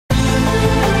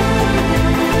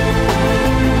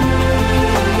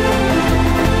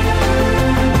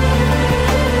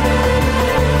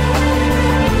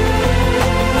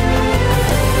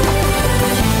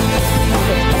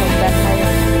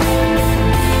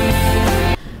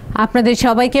আপনাদের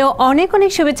সবাইকে অনেক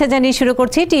অনেক শুভেচ্ছা জানিয়ে শুরু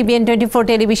করছি টিবিএন 24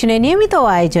 টেলিভিশনের নিয়মিত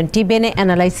আয়োজন টিবিএন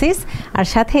অ্যানালাইসিস, আর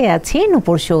সাথে আছি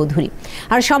নূপুর চৌধুরী।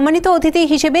 আর সম্মানিত অতিথি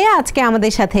হিসেবে আজকে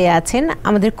আমাদের সাথে আছেন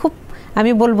আমাদের খুব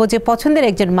আমি বলবো যে পছন্দের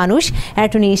একজন মানুষ,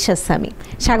 অ্যাটর্নি ইশরাত সামি।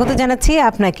 স্বাগত জানাচ্ছি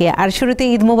আপনাকে। আর শুরুতে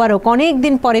ঈদ মোবারক, অনেক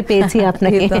দিন পরে পেয়েছি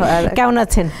আপনাকে। কেমন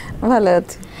আছেন? ভালো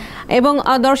আছি। এবং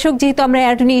দর্শক, যেহেতু আমরা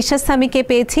অ্যাটর্নি ইশরাত সামিকে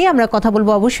পেয়েছি, আমরা কথা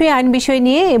বলবো অবশ্যই আইন বিষয়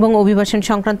নিয়ে এবং অভিবাসন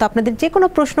সংক্রান্ত আপনাদের যে কোনো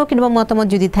প্রশ্ন কিংবা মতামত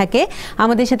যদি থাকে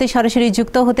আমাদের সাথে সরাসরি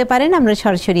যুক্ত হতে পারেন। আমরা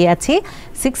সরাসরি আছি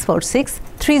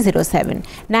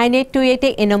 6463079828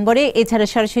 এই নম্বরে। এছাড়া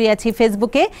সরাসরি আছি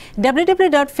ফেসবুকে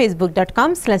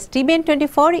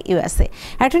www.facebook.com/tbn24USA।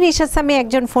 অ্যাটর্নি ইশরাত সামি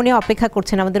একজন ফোনে অপেক্ষা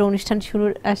করছেন আমাদের অনুষ্ঠান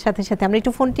শুরুর সাথে সাথে। আমরা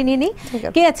একটু ফোনটি নিয়ে নিই।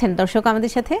 কে আছেন দর্শক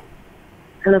আমাদের সাথে?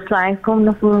 হ্যালো, আসসালামু আলাইকুম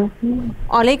নূপুর।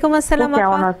 ওয়ালাইকুম আসসালাম।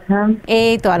 কেমন আছেন?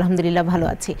 এই তো আলহামদুলিল্লাহ ভালো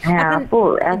আছি। হ্যাঁ আপু,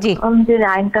 এখন যে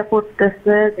আইনটা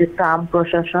করতেছে যে ট্রাম্প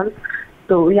প্রশাসন,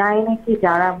 তো ওই আইনে কি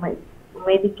যারা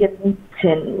মেডিকেল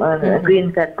নিচ্ছেন গ্রিন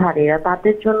কার্ডধারীরা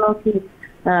তাদের জন্য কি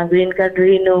গ্রিন কার্ড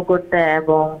রিনিউ করতে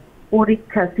এবং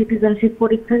পরীক্ষা সিটিজেনশিপ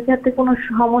পরীক্ষার ক্ষেত্রে কোনো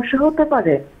সমস্যা হতে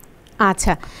পারে?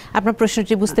 আচ্ছা, আপনার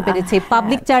প্রশ্নটি বুঝতে পেরেছি।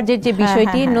 পাবলিক চার্জের যে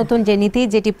বিষয়টি, নতুন যে নীতি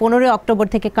যেটি 15 অক্টোবর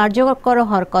থেকে কার্যকর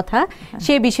হওয়ার কথা,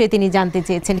 সে বিষয়ে তিনি জানতে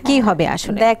চেয়েছেন কি হবে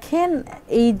আসলে। দেখেন,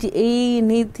 এই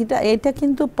নীতিটা এটা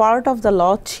কিন্তু পার্ট অফ দ্য ল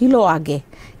ছিল আগে,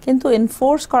 কিন্তু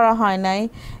এনফোর্স করা হয় নাই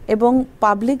এবং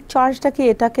পাবলিক চার্জটাকে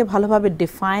এটাকে ভালোভাবে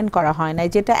ডিফাইন করা হয় নাই,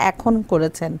 যেটা এখন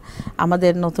করেছেন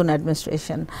আমাদের নতুন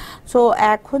অ্যাডমিনিস্ট্রেশন। সো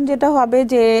এখন যেটা হবে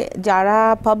যে যারা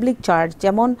পাবলিক চার্জ,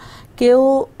 যেমন কেউ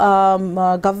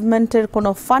গভর্নমেন্টের কোনো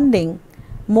ফান্ডিং,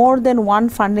 মোর দেন ওয়ান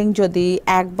ফান্ডিং যদি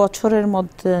 1 বছরের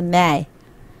মধ্যে নেয়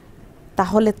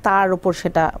তাহলে তার উপর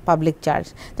সেটা পাবলিক চার্জ।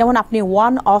 যেমন আপনি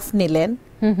ওয়ান অফ নিলেন,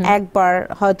 একবার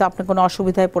হয়তো আপনি কোনো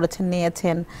অসুবিধায় পড়েছেন,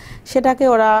 নিয়েছেন, সেটাকে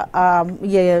ওরা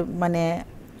মানে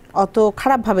অত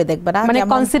খারাপভাবে দেখবে না, মানে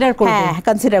কনসিডার করবে। হ্যাঁ,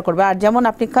 কনসিডার করবে। আর যেমন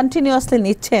আপনি কন্টিনিউয়াসলি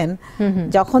নিচ্ছেন,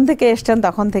 যখন থেকে এসছেন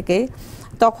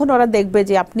তখন ওরা দেখবে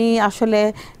যে আপনি আসলে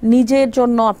নিজের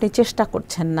জন্য আপনি চেষ্টা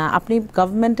করছেন না, আপনি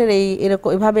গভর্নমেন্টের এরকম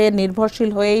এভাবে নির্ভরশীল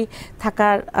হয়েই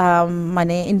থাকার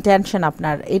মানে ইন্টেনশন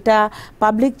আপনার, এটা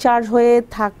পাবলিক চার্জ হয়ে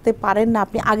থাকতে পারেন না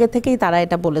আপনি। আগে থেকেই তারা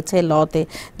এটা বলেছে লতে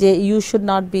যে you should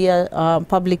not be a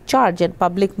public charge and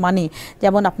public মানি।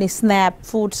 যেমন আপনি স্ন্যাপ,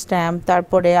 ফুড স্ট্যাম্প,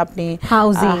 তারপরে আপনি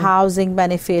হাউজিং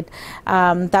বেনিফিট,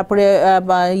 তারপরে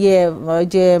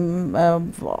যে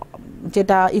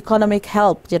যেটা ইকোনমিক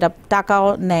হেল্প, যেটা টাকাও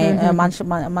নেয়,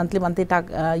 মান্থলি টাকা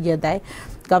দেয়,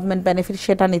 গভর্নমেন্ট বেনিফিট,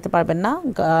 সেটা নিতে পারবেন না।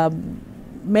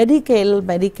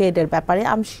 মেডিকেডের ব্যাপারে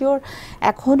আই এম শিওর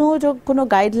এখনও কোনো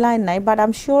গাইডলাইন নাই, বাট আই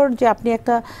এম শিওর যে আপনি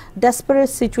একটা ডেসপারেট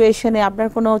সিচুয়েশনে, আপনার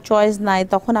কোনো চয়েস নাই,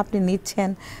 তখন আপনি নিচ্ছেন।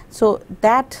 So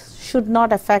that should not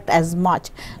effect as much,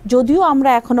 যদিও আমরা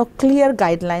এখনও ক্লিয়ার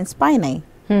গাইডলাইন্স পাই নাই।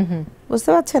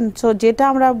 বুঝতে পারছেন? সো যেটা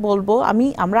আমরা বলবো,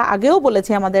 আমরা আগেও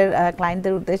বলেছি আমাদের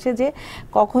ক্লায়েন্টদের উদ্দেশ্যে যে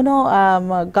কখনো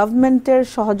গভর্নমেন্টের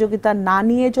সহযোগিতা না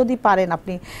নিয়ে যদি পারেন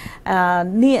আপনি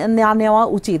না নেওয়া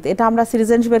উচিত। এটা আমরা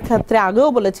সিটিজেনশিপের ক্ষেত্রে আগেও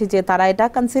বলেছি যে তারা এটা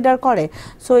কনসিডার করে।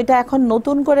 সো এটা এখন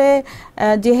নতুন করে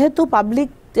যেহেতু পাবলিক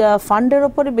ফান্ডের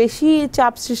ওপরে বেশি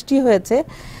চাপ সৃষ্টি হয়েছে,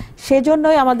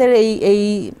 সেজন্যই আমাদের এই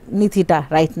নীতিটা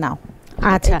রাইট নাও।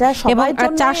 আচ্ছা, এবং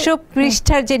 400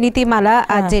 পৃষ্ঠার যে নীতিমালা,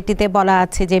 যেটিতে বলা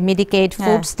আছে যে মেডিকেড,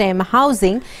 ফুড স্ট্যাম্প,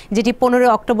 হাউজিং, যেটি 15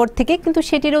 অক্টোবর থেকে, কিন্তু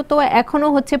সেটিরও তো এখনো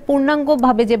হচ্ছে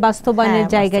পূর্ণাঙ্গভাবে যে বাস্তবায়নের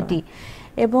জায়গাটি।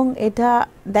 এবং এটা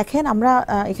দেখেন, আমরা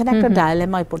এখানে একটা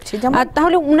ডায়লেমায় পড়ছি।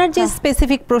 তাহলে উনার যে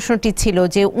স্পেসিফিক প্রশ্নটি ছিল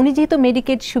যে উনি যেহেতু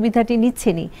মেডিকেড সুবিধাটি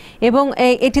নিচ্ছেনই, এবং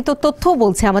এটি তো তথ্য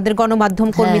বলছে আমাদের গণমাধ্যম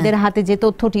কর্মীদের হাতে যে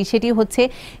তথ্যটি, সেটি হচ্ছে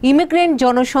ইমিগ্রেন্ট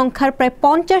জনসংখ্যার প্রায়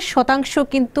 50%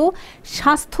 কিন্তু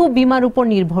স্বাস্থ্য বিমার উপর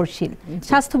নির্ভরশীল।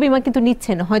 স্বাস্থ্য বিমা কিন্তু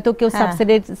নিচ্ছেন, হয়তো কেউ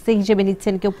সাবসিডি হিসেবে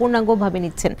নিচ্ছেন, কেউ পূর্ণাঙ্গভাবে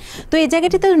নিচ্ছেন। তো এই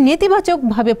জায়গাটিতে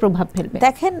নেতিবাচকভাবে প্রভাব ফেলবে।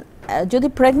 দেখেন, যদি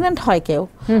প্রেগনেন্ট হয় কেউ,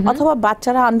 অথবা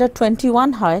বাচ্চারা আন্ডার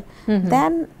 21 হয়,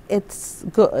 দেন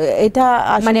এটা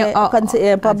মানে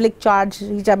পাবলিক চার্জ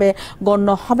হিসাবে গণ্য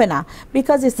হবে না,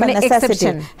 বিকজ ইটস আ নেসেসিটি।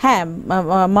 হ্যাঁ,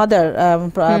 মাদার,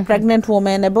 প্রেগনেন্ট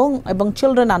ওমেন এবং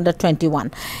চিলড্রেন আন্ডার 21,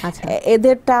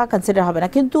 এদেরটা কনসিডার হবে না।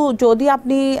 কিন্তু যদি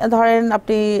আপনি ধরেন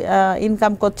আপনি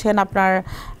ইনকাম করছেন, আপনার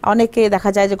অনেকে দেখা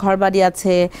যায় যে ঘর বাড়ি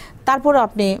আছে, তারপরে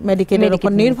আপনি মেডিকেলের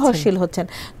উপর নির্ভরশীল হচ্ছেন,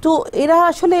 তো এরা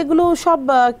আসলে এগুলো সব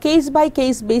কেস বাই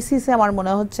কেস বেসিসে আমার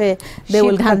মনে হচ্ছে দে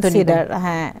উইল কনসিডার।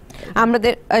 হ্যাঁ,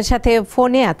 আমাদের সাথে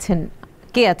ফোনে আছেন,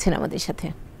 কে আছেন আমাদের সাথে?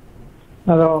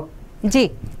 হ্যালো, জি,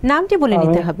 নামটি বলে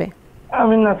নিতে হবে।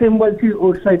 আমি নাসিম বলছি,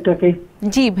 উডসাইড থেকে।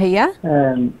 জি ভাইয়া।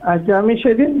 আচ্ছা, আমি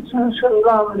সেদিন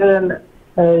শুনলাম যে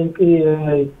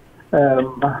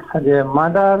যে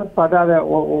মাদার ফাদার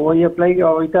ওই অ্যাপ্লাই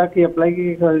ওইটা কি অ্যাপ্লাই কি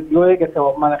হয়ে গেছে,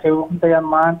 মানে কেউ ওখান থেকে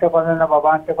মা আনতে পারবে না, বাবা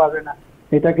আনতে পারবে না,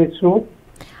 এটা কি ট্রু?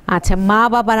 আচ্ছা, মা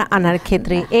বাবার আনার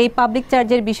ক্ষেত্রে এই পাবলিক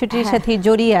চার্জের বিষয়টির সাথে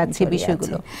জড়িয়ে আছে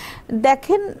বিষয়গুলো।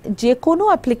 দেখেন, যে কোনো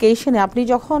অ্যাপ্লিকেশনে আপনি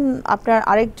যখন আপনার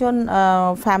আরেকজন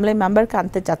ফ্যামিলি মেম্বারকে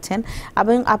আনতে চাচ্ছেন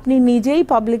এবং আপনি নিজেই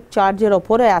পাবলিক চার্জের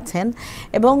ওপরে আছেন,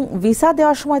 এবং ভিসা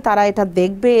দেওয়ার সময় তারা এটা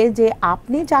দেখবে যে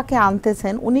আপনি যাকে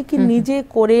আনতেছেন উনি কি নিজে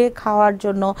করে খাওয়ার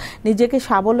জন্য, নিজেকে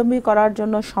স্বাবলম্বী করার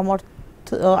জন্য সমর্থ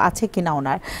আছে কিনা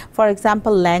ওনার। ফর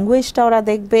এক্সাম্পল ল্যাঙ্গুয়েজটা ওরা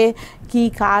দেখবে, কি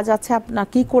কাজ আছে আপনার,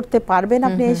 কি করতে পারবেন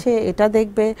আপনি এসে, এটা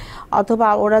দেখবে। অথবা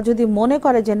ওরা যদি মনে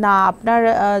করে যে না আপনার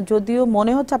যদিও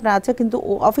মনে হচ্ছে আপনার আছে, কিন্তু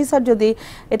অফিসার যদি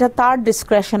এটা তার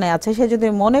ডিসক্রেশনে আছে, সে যদি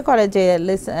মনে করে যে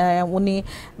উনি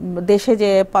দেশে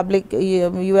যে পাবলিক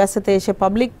ইউএসএতে এসে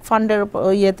পাবলিক ফান্ডের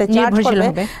ইয়েতে চার্জ করবে,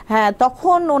 হ্যাঁ,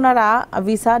 তখন ওনারা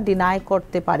ভিসা ডিনাই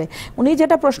করতে পারে। উনি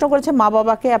যেটা প্রশ্ন করেছে মা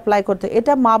বাবাকে অ্যাপ্লাই করতে,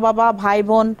 এটা মা বাবা, ভাই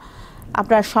বোন,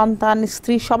 আপনার সন্তান,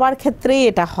 স্ত্রী সবার ক্ষেত্রেই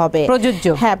এটা হবে প্রযোজ্য।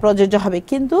 হ্যাঁ, প্রযোজ্য হবে,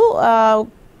 কিন্তু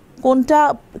কোনটা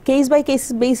কেস বাই কেস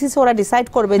বেসিস ওরা ডিসাইড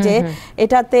করবে যে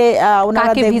এটাতে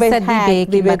ওনারা দেখবে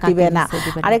দিবে না।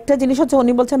 আরেকটা জিনিস হচ্ছে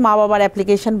উনি বলছেন মা বাবার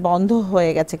অ্যাপ্লিকেশন বন্ধ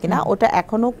হয়ে গেছে কিনা, ওটা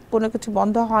এখনো কোনো কিছু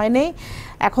বন্ধ হয়নি,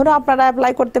 এখনো আপনারা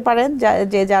অ্যাপ্লাই করতে পারেন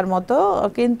যে যার মতো,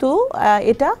 কিন্তু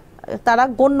এটা তারা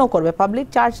গণ্য করবে পাবলিক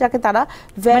চার্জটাকে, তারা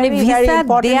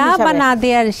দেয়া বা না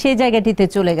দেয়ার সেই জায়গাটিতে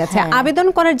চলে গেছে। আবেদন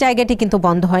করার জায়গাটি কিন্তু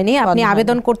বন্ধ হয়নি, আপনি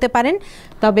আবেদন করতে পারেন,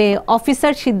 তবে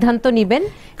অফিসার সিদ্ধান্ত নেবেন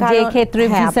যে ক্ষেত্রে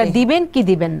ভিসা দিবেন কি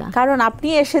দিবেন না। কারণ আপনি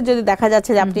এসে যদি দেখা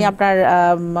যাচ্ছে যে আপনি আপনার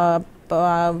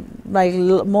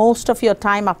মোস্ট অফ ইয়োর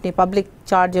টাইম আপনি পাবলিক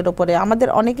চার্জের উপরে, আমাদের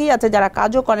অনেকেই আছে যারা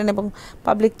কাজও করেন এবং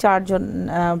পাবলিক চার্জ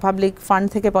পাবলিক ফান্ড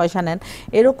থেকে পয়সা নেন,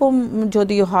 এরকম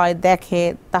যদি হয় দেখে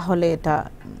তাহলে এটা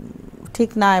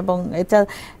ঠিক না, এবং এটা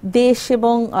দেশ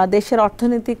এবং দেশের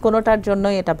অর্থনৈতিক কোনোটার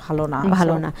জন্যই এটা ভালো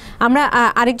না। আমরা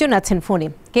আরেকজন আছেন ফোনে,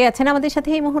 কে আছেন আমাদের সাথে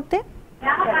এই মুহূর্তে?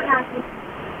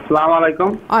 আসসালামু আলাইকুম।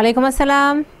 ওয়ালাইকুম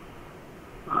আসসালাম।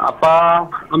 আপা,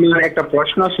 আমার একটা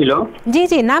প্রশ্ন ছিল। জি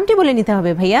জি, নামটি বলে নিতে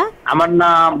হবে ভাইয়া। আমার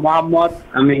নাম মোহাম্মদ,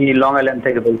 আমি লং আইল্যান্ড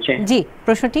থেকে বলছি। জি,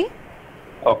 প্রশ্নটি?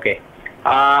 ওকে,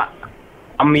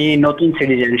 আমি নতুন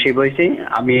সিটিজেনশিপ হয়েছি,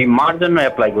 আমি মার জন্য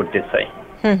অ্যাপ্লাই করতে চাই।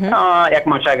 1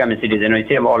 মাস আগে আমি সিটিজেন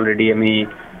হয়েছি, অলরেডি আমি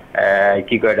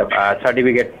কি করে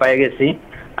সার্টিফিকেট পেয়ে গেছি।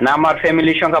 মানে আমার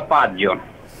ফ্যামিলির সংখ্যা 5 জন,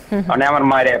 মানে আমার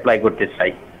মায়ের অ্যাপ্লাই করতে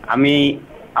চাই। আমি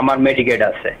আমার মেডিকেট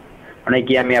আছে, মানে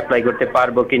কি আমি অ্যাপ্লাই করতে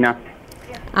পারবো কিনা?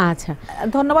 আচ্ছা,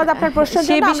 ধন্যবাদ আপনার প্রশ্নের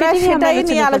জন্য। আমরা সেটাই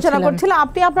নিয়ে আলোচনা করছিলাম।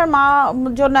 আপনি আপনার মা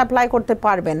জন্য অ্যাপ্লাই করতে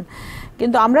পারবেন,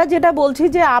 কিন্তু আমরা যেটা বলছি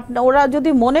যে ওরা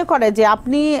যদি মনে করে যে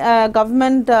আপনি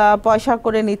গভর্নমেন্ট পয়সা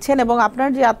করে নিচ্ছেন এবং আপনার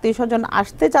যে আত্মীয় স্বজন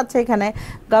আসতে চাচ্ছে এখানে,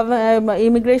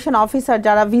 ইমিগ্রেশন অফিসার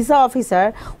যারা ভিসা অফিসার,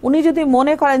 উনি যদি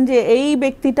মনে করেন যে এই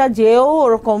ব্যক্তিটা যেও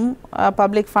ওরকম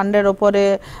পাবলিক ফান্ডের ওপরে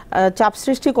চাপ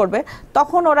সৃষ্টি করবে,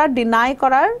 তখন ওরা ডিনাই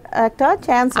করার একটা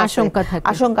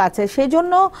আশঙ্কা আছে। সেই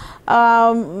জন্য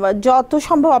যত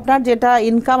সম্ভব আপনার যেটা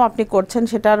ইনকাম আপনি করছেন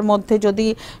সেটার মধ্যে যদি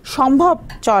সম্ভব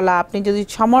চলা, আপনি যদি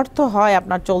সমর্থ হয়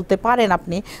আপনার চলতে পারেন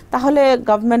আপনি, তাহলে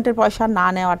গভর্নমেন্টের পয়সা না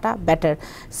নেওয়াটা বেটার।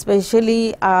 স্পেশালি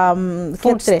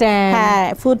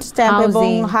ফুড স্ট্যাম্প এবং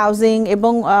হাউজিং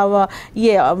এবং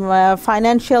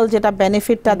ফাইন্যান্সিয়াল যেটা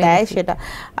বেনিফিটটা দেয় সেটা।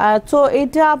 তো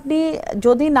এটা আপনি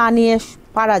যদি না নিয়ে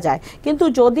পারা যায়, কিন্তু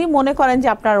যদি মনে করেন যে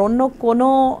আপনার অন্য কোনো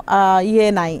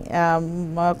নাই,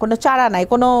 কোনো চারা নাই,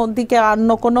 কোনো দিকে অন্য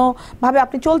কোনোভাবে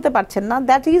আপনি চলতে পারছেন না,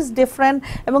 দ্যাট ইজ ডিফারেন্ট,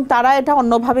 এবং তারা এটা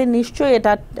অন্যভাবে নিশ্চয়ই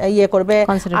এটা করবে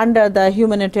আন্ডার দ্য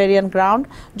হিউম্যানিটেরিয়ান গ্রাউন্ড।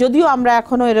 যদিও আমরা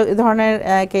এখনো এ ধরনের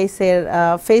কেসের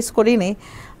ফেস করিনি,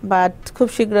 বাট খুব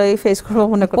শীঘ্রই ফেস করবো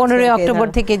মনে করি। 15 অক্টোবর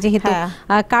থেকে যেহেতু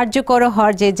কার্যকর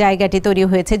হওয়ার যে জায়গাটি তৈরি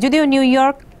হয়েছে, যদিও নিউ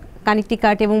ইয়র্ক,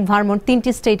 কানেক্টিকাট এবং ভারমন্ট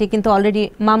 3টি স্টেটে কিন্তু অলরেডি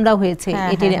মামলা হয়েছে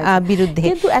এটির বিরুদ্ধে।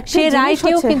 কিন্তু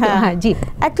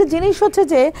একটা জিনিস হচ্ছে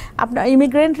যে আপনার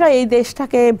ইমিগ্রেন্টরা এই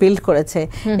দেশটাকে বিল্ড করেছে,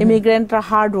 ইমিগ্রেন্টরা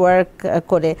হার্ড ওয়ার্ক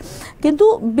করে, কিন্তু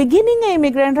বিগিনিং এ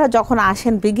ইমিগ্রেন্টরা যখন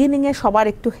আসেন, বিগিনিং এ সবার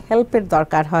একটু হেল্পের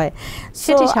দরকার হয়।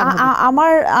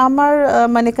 আমার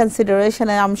মানে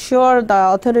কনসিডারেশনে, আই এম শিওর দ্য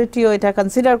অথরিটিও এটা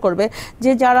কনসিডার করবে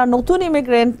যে যারা নতুন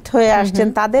ইমিগ্রেন্ট হয়ে আসছেন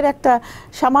তাদের একটা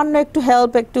সামান্য একটু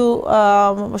হেল্প, একটু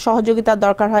সহযোগিতার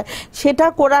দরকার হয়। সেটা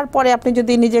করার পরে আপনি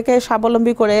যদি নিজেকে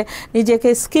স্বাবলম্বী করে নিজেকে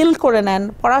স্কিল করে নেন,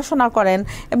 পড়াশোনা করেন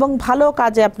এবং ভালো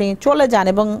কাজে আপনি চলে যান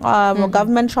এবং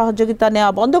গভর্নমেন্ট সহযোগিতা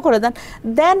নেওয়া বন্ধ করে দেন,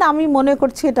 দেন আমি মনে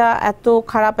করছি এটা এত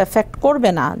খারাপ এফেক্ট করবে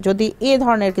না যদি এ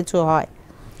ধরনের কিছু হয়।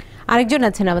 আরেকজন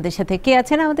আছেন আমাদের সাথে, কে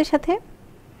আছেন আমাদের সাথে?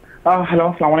 হ্যালো,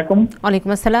 আসসালামু আলাইকুম। ওয়ালাইকুম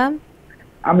আসসালাম।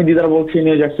 আমি দিদার বলছি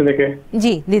নিউ জার্সি থেকে।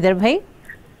 জি দিদার ভাই।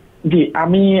 জি,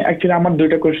 আমি অ্যাকচুয়ালি আমার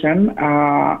দুইটা কোশ্চেন।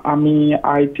 আমি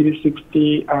I-360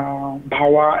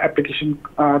 ভাওয়া অ্যাপ্লিকেশন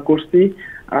করছি,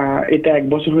 এটা 1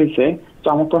 বছর হয়েছে। তো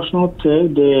আমার প্রশ্ন হচ্ছে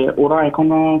যে ওরা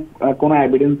এখনো কোনো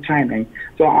এভিডেন্স চায় নাই।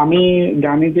 তো আমি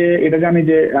জানি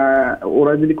যে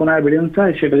ওরা যদি কোনো এভিডেন্স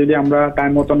চায় সেটা যদি আমরা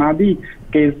টাইম মতো না দিই,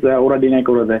 কেস ওরা ডিনাই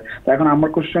করে দেয়। তো এখন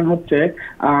আমার কোশ্চেন হচ্ছে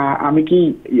আমি কি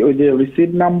ওই যে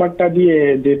রিসিট নাম্বারটা দিয়ে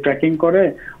যে ট্র্যাকিং করে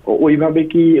ওইভাবে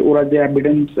কি ওরা যে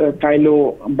এভিডেন্স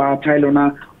চাইলো না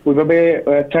ওইভাবে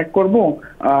চেক করব,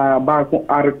 বা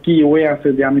আর কি ওয়ে আছে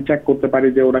যে আমি চেক করতে পারি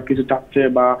যে ওরা কিছু চাচ্ছে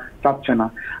বা চাচ্ছে না?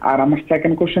 আর আমার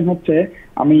সেকেন্ড কোশ্চেন হচ্ছে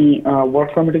আমি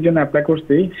ওয়ার্ক পারমিটের জন্য অ্যাপ্লাই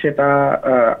করছি, সেটা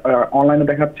অনলাইনে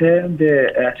দেখাচ্ছে যে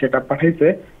সেটা পাঠাইছে,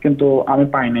 কিন্তু আমি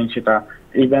পাই নাই সেটা,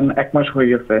 ইভেন 1 মাস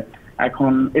হয়ে গেছে।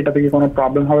 এখন এটা থেকে কোনো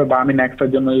প্রবলেম হবে, বা আমি নেক্সট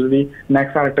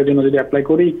আরেকটার জন্য যদি অ্যাপ্লাই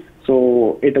করি, তো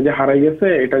এটা যে হারাই গেছে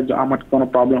এটা আমার কোনো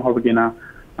প্রবলেম হবে কিনা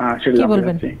সেটা জানতে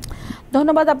চাচ্ছি।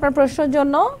 ধন্যবাদ আপনার প্রশ্নের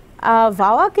জন্য।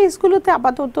 ভাওয়া কেসগুলোতে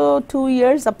আপাতত 2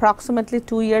 ইয়ার্স, অ্যাপ্রক্সিমেটলি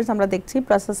 2 ইয়ার্স আমরা দেখছি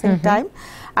প্রসেসিং টাইম।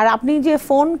 আর আপনি যে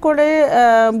ফোন করে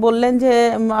বললেন যে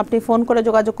আপনি ফোন করে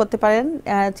যোগাযোগ করতে পারেন,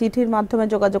 চিঠির মাধ্যমে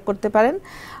যোগাযোগ করতে পারেন।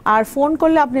 আর ফোন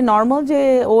করলে আপনি নর্মাল যে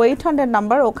 0800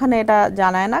 নাম্বার, ওখানে এটা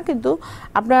জানায় না, কিন্তু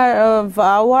আপনার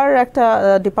ভাওয়ার একটা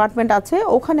ডিপার্টমেন্ট আছে,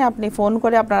 ওখানে আপনি ফোন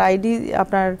করে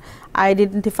আপনার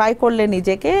আইডেন্টিফাই করলে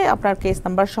নিজেকে আপনার কেস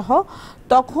নাম্বার সহ,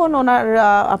 তখন ওনারা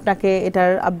আপনাকে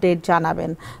এটার আপডেট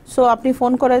জানাবেন। সো আপনি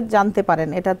ফোন করে জানতে পারেন,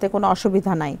 এটাতে কোনো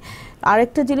অসুবিধা নাই।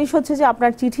 আরেকটা জিনিস হচ্ছে যে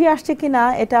আপনার চিঠি আসছে কিনা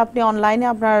এটা আপনি অনলাইনে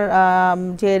আপনার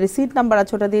যে রিসিট নাম্বার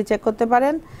আছে ওটা দিয়ে চেক করতে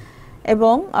পারেন,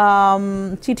 এবং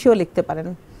চিঠিও লিখতে পারেন।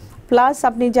 প্লাস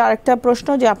আপনি যে আরেকটা প্রশ্ন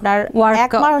যে আপনার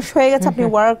 1 মাস হয়ে গেছে আপনি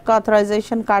ওয়ার্ক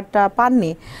অথরাইজেশন কার্ডটা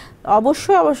পাননি,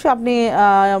 অবশ্যই আপনি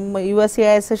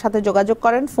USCIS এর সাথে যোগাযোগ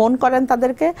করেন, ফোন করেন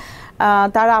তাদেরকে,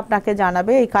 তারা আপনাকে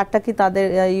জানাবে এই কার্ডটা কি তাদের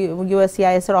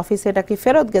USCIS এর অফিসে এটা কি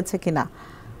ফেরত গেছে কিনা,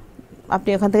 আপনি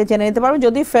ওখান থেকে জেনে নিতে পারবেন।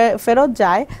 যদি ফেরত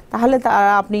যায় তাহলে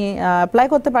আপনি অ্যাপ্লাই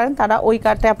করতে পারেন, তারা ওই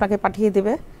কার্ডটা আপনাকে পাঠিয়ে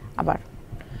দিবে। আবার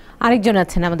আরেকজন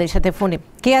আছেন আমাদের সাথে ফোনে,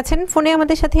 কে আছেন ফোনে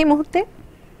আমাদের সাথে এই মুহূর্তে?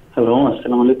 হ্যালো,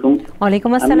 আসসালামু আলাইকুম।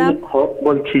 ওয়ালাইকুম আসসালাম। আমি হক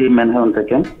বলছি ম্যানহাটন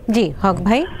থেকে। জি হক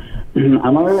ভাই,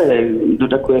 আমার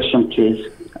দুটো কোয়েশ্চন প্লিজ।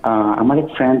 আমার এক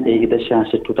ফ্রেন্ড এই দেশে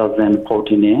আসে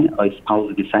 2014-এ ওই স্পাউস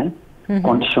ভিসায়,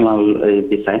 কন্ডিশনাল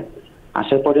ভিসায়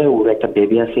আসার পরে ওর একটা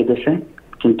বেবি আছে এই দেশে,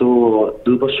 কিন্তু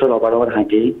 2 বছর ওভার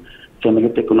আগেই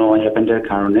ফ্যামিলিতে কোনো হ্যাপেন্ডের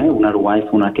কারণে ওনার ওয়াইফ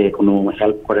ওনাকে কোনো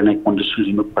হেল্প করে নাই কন্ডিশন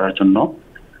রিমুভ করার জন্য।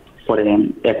 পরে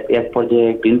এক পর্যায়ে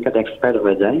গ্রিন কার্ড এক্সপায়ার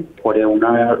হয়ে যায়। পরে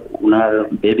ওনার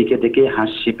বেবিকে দেখে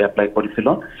হার্টশিপ অ্যাপ্লাই করেছিল।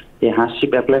 এই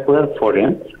হার্টশিপ অ্যাপ্লাই করার পরে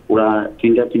ওরা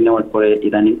ফিঙ্গারপ্রিন্ট নেওয়ার পরে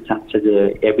ইদানিং চাচ্ছে যে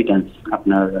এভিডেন্স,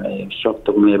 আপনার শক্ত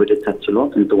কোনো এভিডেন্স চাচ্ছিল,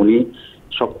 কিন্তু উনি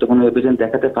শক্ত কোনো এভিডেন্স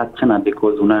দেখাতে পারছে না,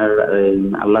 বিকজ ওনার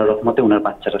আল্লাহর রহমতে ওনার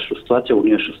বাচ্চাটা সুস্থ আছে,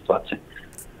 উনিও সুস্থ আছে।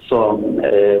 সো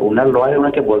ওনার লয়ার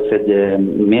ওনাকে বলছে যে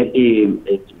মেবি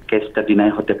কেসটা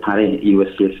ডিনাই হতে পারে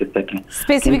USCIS থেকে।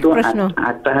 স্পেসিফিক প্রশ্ন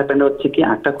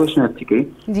একটা কোয়েশ্চন হচ্ছে কি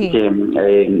যে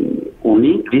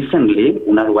উনি রিসেন্টলি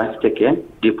ওনার ওয়াইফ থেকে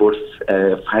ডিভোর্স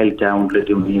ফাইলটা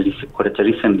অলরেডি উনি রিসিভ করেছে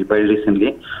ভেরি রিসেন্টলি।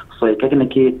 সো এখানে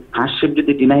নাকি হার্টশিপ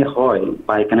যদি ডিনাই হয়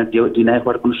বা এখানে ডিনাই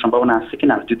হওয়ার কোনো সম্ভাবনা আছে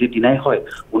কিনা, যদি ডিনাই হয়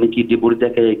উনি কি ডিভোর্স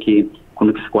দেখে কি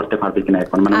কোনো কিছু করতে পারবে কিনা,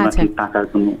 এখন মানে ওনার কি টাকার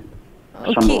কোনো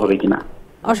সম্ভব হবে কিনা?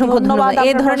 অসংখ্য ধন্যবাদ।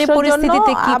 এই ধরনের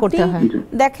পরিস্থিতিতে কি করতে হয়?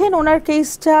 দেখেন ওনার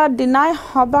কেসটা ডিনাই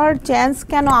হবার চান্স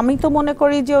কেন, আমি তো মনে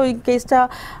করি যে ওই কেসটা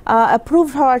অ্যাপ্রুভ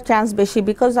হওয়ার চান্স বেশি,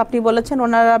 বিকজ আপনি বলেছেন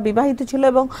ওনারা বিবাহিত ছিল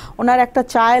এবং ওনার একটা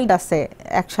চাইল্ড আছে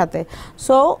একসাথে।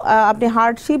 সো আপনি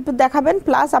হার্ডশিপ দেখাবেন,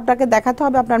 প্লাস আপনাকে দেখাতে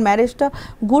হবে আপনার ম্যারেজটা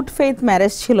গুড ফেইথ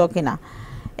ম্যারেজ ছিল কিনা,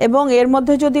 এবং এর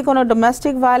মধ্যে যদি কোনো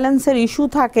ডোমেস্টিক ভায়োলেন্সের ইস্যু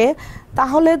থাকে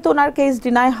তাহলে তো ওনার কেস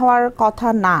ডিনাই হওয়ার কথা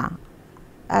না।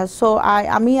 সো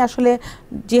আমি আসলে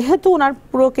যেহেতু ওনার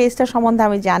পুরো কেসটা সম্বন্ধে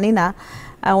আমি জানি না,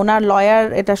 ওনার লয়ার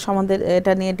এটা সম্বন্ধে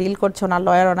এটা নিয়ে ডিল করছে, ওনার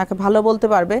লয়ার ওনাকে ভালো বলতে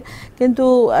পারবে, কিন্তু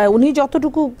উনি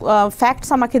যতটুকু ফ্যাক্টস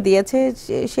আমাকে দিয়েছে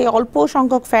সেই অল্প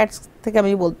সংখ্যক ফ্যাক্টস থেকে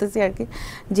আমি বলতেছি আর কি,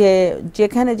 যে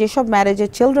যেখানে যেসব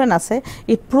ম্যারেজের চিলড্রেন আছে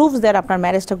ইট প্রুভস দ্যাট আপনার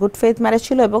ম্যারেজটা গুড ফেইথ ম্যারেজ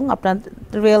ছিল এবং আপনার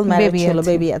রিয়েল ম্যারেজ ছিল,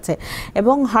 বেবি আছে,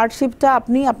 এবং হার্ডশিপটা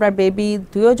আপনার বেবি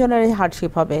দুজনেরই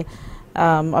হার্ডশিপ হবে।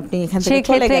 আপনি এখান থেকে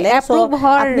চলে গেলে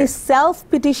আপনি সেলফ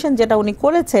পিটিশন যেটা উনি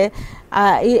করেছে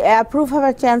অ্যাপ্রুভ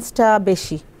হওয়ার চান্সটা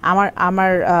বেশি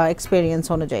আমার এক্সপেরিয়েন্স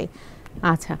অনুযায়ী।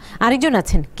 আচ্ছা, আরেকজন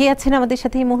আছেন, কে আছেন আমাদের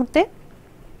সাথে এই মুহূর্তে?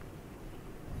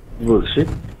 বলছি,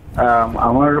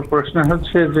 আমার প্রশ্ন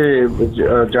হচ্ছে যে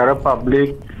যারা পাবলিক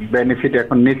বেনিফিট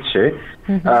এখন নিচ্ছে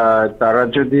তারা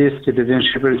যদি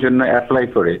সিটিজেনশিপের জন্য অ্যাপ্লাই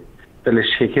করে তাহলে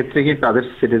সেক্ষেত্রে কি তাদের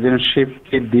সিটিজেনশিপ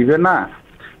কি দিবে না,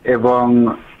 এবং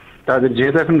তাদের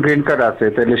যেহেতু এখন গ্রিন কার্ড আছে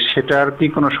তাহলে সেটার কি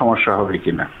কোনো সমস্যা হবে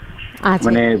কিনা?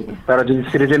 মানে তারা যদি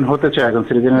সিটিজেন হতে চায়, এখন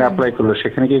সিটিজেনের অ্যাপ্লাই করলো,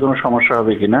 সেখানে কি কোনো সমস্যা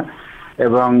হবে কিনা,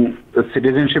 এবং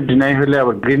সিটিজেনশিপ ডিনাই হলে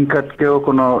আবার গ্রিন কার্ডকেও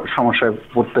কোনো সমস্যায়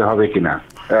পড়তে হবে কিনা,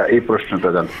 এই প্রশ্নটা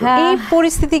জানতে। এই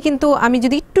পরিস্থিতি কিন্তু আমি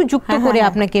যদি একটু যুক্ত করে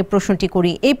আপনাকে প্রশ্নটি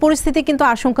করি, এই পরিস্থিতি কিন্তু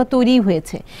আশঙ্কা তৈরি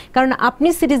হয়েছে, কারণ আপনি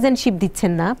সিটিজেনশিপ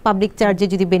দিচ্ছেন না, পাবলিক চার্জে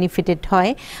যদি বেনিফিটেড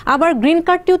হয়, আবার গ্রিন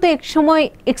কার্ডটিও তো এক সময়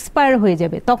এক্সপায়ার হয়ে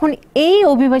যাবে, তখন এই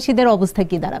অভিবাসীদের অবস্থা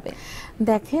কি দাঁড়াবে?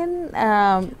 দেখেন,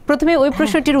 প্রথমে ওই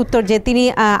প্রশ্নটির উত্তর যে তিনি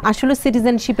আসলে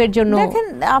সিটিজেনশিপের জন্য, দেখেন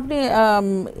আপনি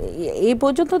এই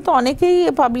পর্যন্ত তো অনেকেই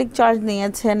পাবলিক চার্জ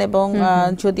নিয়েছেন, এবং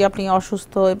যদি আপনি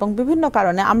অসুস্থ এবং বিভিন্ন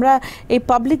কারণে, আমরা এই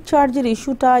পাবলিক চার্জের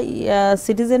ইস্যুটা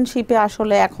সিটিজেনশিপে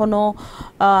আসলে এখনো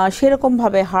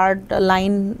সেরকমভাবে হার্ড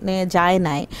লাইনে যায়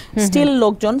নাই, স্টিল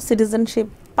লোকজন সিটিজেনশিপ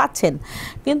পাচ্ছেন।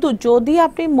 কিন্তু যদি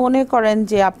আপনি মনে করেন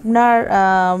যে আপনার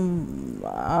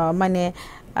মানে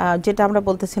যেটা আমরা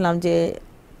বলতেছিলাম যে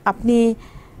আপনি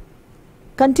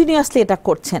কন্টিনিউয়াসলি এটা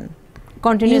করছেন,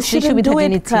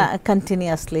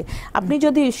 কন্টিনিউয়াসলি, আপনি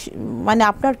যদি মানে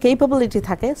আপনার ক্যাপাবিলিটি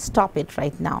থাকে, স্টপ ইট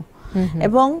রাইট নাও।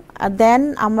 এবং দেন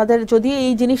আমাদের যদি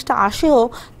এই জিনিসটা আসেও,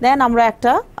 দেন আমরা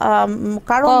একটা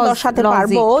কারণ দর্শাতে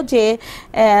পারবো যে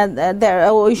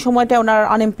ওই সময়টা ওনার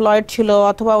আনএমপ্লয়েড ছিল,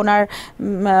 অথবা ওনার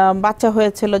বাচ্চা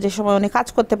হয়েছিল যে সময় উনি কাজ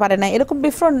করতে পারে না, এরকম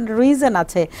ডিফারেন্ট রিজন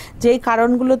আছে যেই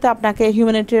কারণগুলোতে আপনাকে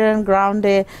হিউম্যানিটেরিয়ান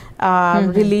গ্রাউন্ডে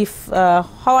রিলিফ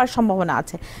হওয়ার সম্ভাবনা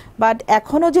আছে। বাট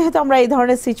এখনও যেহেতু আমরা এই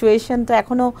ধরনের সিচুয়েশন তো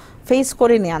এখনও ফেস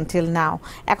করিনি আনটিল নাও।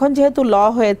 এখন যেহেতু ল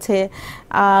হয়েছে,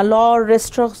 ল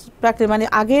রেস্ট্রিক্ট মানে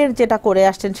আগের যেটা করে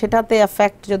আসছেন সেটাতে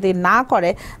এফেক্ট যদি না করে,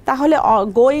 তাহলে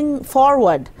গোয়িং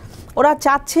ফরওয়ার্ড ওরা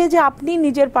চাচ্ছে যে আপনি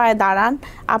নিজের পায়ে দাঁড়ান,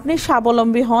 আপনি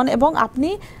স্বাবলম্বী হন, এবং আপনি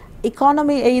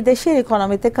ইকোনমি, এই দেশের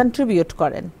ইকোনমিতে কন্ট্রিবিউট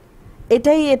করেন।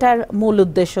 এটাই এটার মূল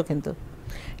উদ্দেশ্য।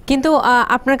 কিন্তু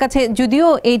আপনার কাছে যদিও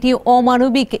এটি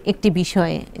অমানবিক একটি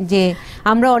বিষয় যে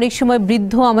আমরা অনেক সময়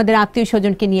বৃদ্ধ আমাদের আত্মীয়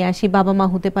স্বজনকে নিয়ে আসি, বাবা মা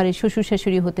হতে পারে, শ্বশুর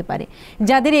শাশুড়ি হতে পারে,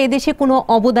 যাদের এদেশে কোনো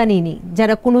অবদানই নেই,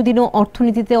 যারা কোনোদিনও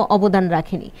অর্থনীতিতে অবদান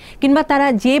রাখেনি, কিংবা তারা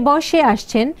যে বয়সে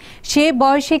আসছেন সে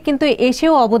বয়সে কিন্তু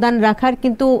এসেও অবদান রাখার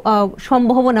কিন্তু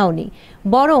সম্ভাবনাও নেই,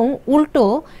 বরং উল্টো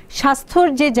স্বাস্থ্যর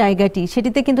যে জায়গাটি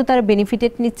সেটিতে কিন্তু তারা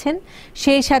বেনিফিটেড নিচ্ছেন,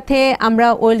 সেই সাথে আমরা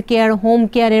ওয়েল কেয়ার, হোম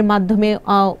কেয়ারের মাধ্যমে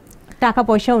টাকা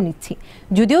পয়সাও নিচ্ছি।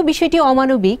 যদিও বিষয়টি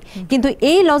অমানবিক, কিন্তু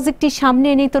এই লজিকটি সামনে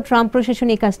এনেই তো ট্রাম্প প্রশাসন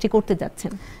এই কাজটি করতে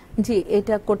যাচ্ছেন। জি,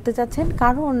 এটা করতে যাচ্ছেন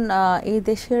কারণ এই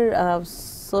দেশের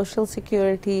সোশ্যাল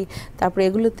সিকিউরিটি, তারপরে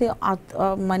এগুলোতে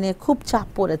মানে খুব চাপ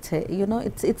পড়েছে, ইউনো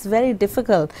ইটস ভেরি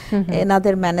ডিফিকাল্ট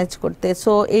এনাদের ম্যানেজ করতে।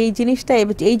 সো এই জিনিসটা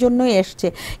এই জন্যই এসছে।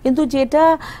 কিন্তু যেটা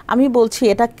আমি বলছি,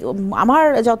 এটা আমার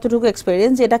যতটুকু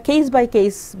এক্সপিরিয়েন্স, এটা কেস বাই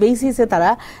কেস বেসিসে তারা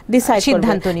ডিসাইড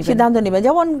সিদ্ধান্ত নেবে।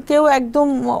 যেমন কেউ একদম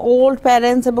ওল্ড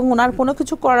প্যারেন্টস এবং ওনার কোনো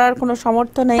কিছু করার কোনো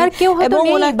সামর্থ্য নেই, এবং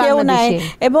ওনার কেউ নাই,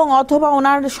 এবং অথবা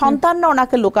ওনার সন্তানরা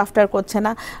ওনাকে লুক আফটার করছে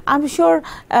না। আই এম শিওর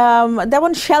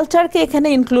যেমন শেল্টারকে এখানে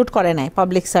ইনক্লুড করে নাই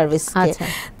পাবলিক সার্ভিসকে,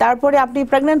 তারপরে আপনি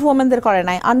প্রেগন্যান্ট ওমেনদের করে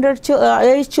নাই, আন্ডার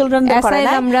এজ চিলড্রেনদের করে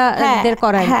নাই,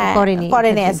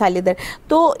 করেনি অ্যাসাইলিদের।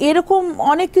 তো এরকম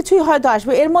অনেক কিছুই হয়তো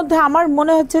আসবে। এর মধ্যে আমার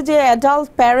মনে হচ্ছে যে অ্যাডাল্ট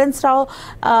প্যারেন্টসরাও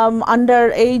আন্ডার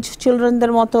এজ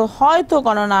চিলড্রেনদের মতো হয়তো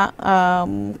গণনা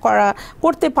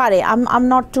করতে পারে। I am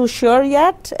not to sure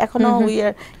yet, এখনো we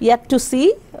are yet two C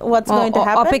what's going to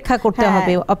happen.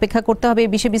 অপেক্ষা করতে হবে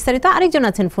এই বিষয়ে বিস্তারিত। আরেকজন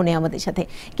আছেন ফোনে আমাদের সাথে,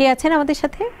 কে আছেন আমাদের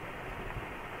সাথে?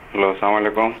 হ্যালো, আসসালামু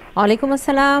আলাইকুম। ওয়ালাইকুম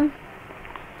আসসালাম।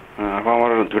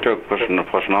 আমার দুটো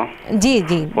প্রশ্ন। জি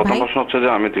জি। প্রথম প্রশ্ন হচ্ছে যে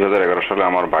আমি 2011 সালে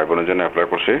আমার ভাই বোনের জন্য অ্যাপ্লাই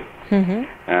করছি।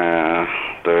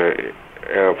 তো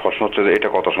প্রশ্ন হচ্ছে যে এটা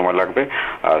কত সময় লাগবে।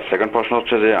 আর সেকেন্ড প্রশ্ন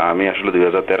হচ্ছে যে আমি আসলে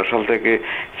 2013 সাল থেকে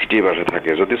সিটি বাসে থাকি,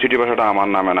 যদি সিটি বাসাটা আমার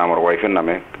নামে না আমার ওয়াইফের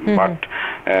নামে, বাট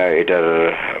এটার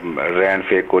রেন্ট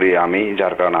পে করি আমি,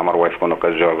 যার কারণে আমার ওয়াইফ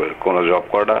কোনো জব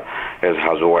করাটা এজ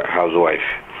হাউস ওয়াইফ।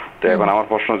 তো এখন আমার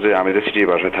প্রশ্ন যে আমি যে সিটি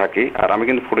বাসে থাকি, আর আমি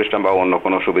কিন্তু ফুড স্ট্যাম্প বা অন্য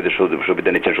কোনো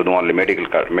সুবিধা নিচ্ছি, শুধু অনলি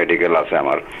মেডিকেল আছে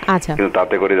আমার, কিন্তু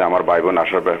তাতে করে যে আমার ভাই বোন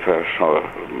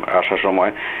আসার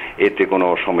সময় এতে কোনো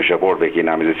সমস্যা পড়বে কিনা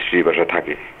আমি যে সিটি বাসে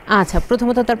থাকি। আচ্ছা,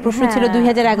 প্রথমত তার প্রশ্ন ছিল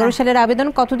 2011 সালের আবেদন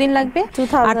কতদিন লাগবে?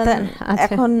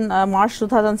 এখন মার্চ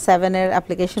 2007 এর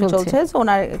অ্যাপ্লিকেশন চলছে,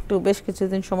 ওনার একটু বেশ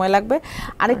কিছুদিন সময় লাগবে।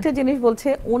 আরেকটা জিনিস বলছে,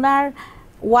 ওনার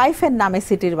ওয়াইফের নামে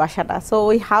সিটির বাসাটা, সো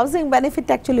ওই হাউজিং বেনিফিট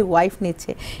অ্যাকচুয়ালি ওয়াইফ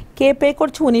নিচ্ছে। কে পে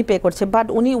করছে? উনি পে করছে, বাট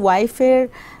উনি ওয়াইফের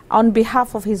on behalf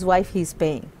of his wife he is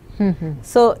paying.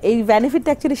 So এই বেনিফিট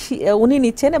অ্যাকচুয়ালি উনি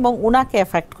নিচ্ছেন এবং ওনাকে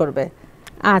এফেক্ট করবে।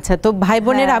 আচ্ছা, তো ভাই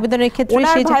বোনের আবেদনের ক্ষেত্রে,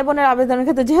 ওনার ভাই বোনের আবেদনের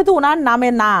ক্ষেত্রে যেহেতু ওনার নামে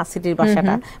না সিটির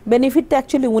বাসাটা, বেনিফিটটা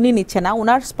অ্যাকচুয়ালি উনি নিচ্ছে না,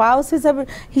 ওনার স্পাউস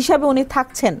হিসাবে উনি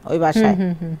থাকছেন ওই বাসায়।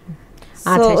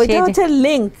 সো ওইটা হচ্ছে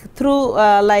লিংক থ্রু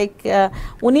লাইক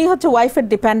উনি হচ্ছে ওয়াইফের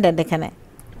ডিপেন্ডেন্ট এখানে।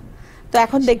 তো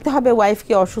এখন দেখতে হবে ওয়াইফ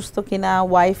কি অসুস্থ কিনা,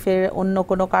 ওয়াইফের অন্য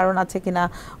কোনো কারণ আছে কিনা,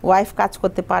 ওয়াইফ কাজ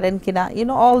করতে পারেন কিনা,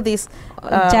 অল দিস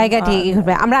জায়গাটি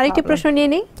হবে। আমরা আরেকটি প্রশ্ন নিয়ে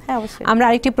নিই। হ্যাঁ অবশ্যই। আমরা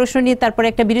আরেকটি প্রশ্ন নিয়ে তারপরে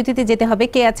একটা বিরতিতে যেতে হবে।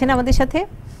 কে আছেন আমাদের সাথে?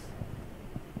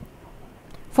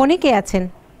 ফোনে কে আছেন?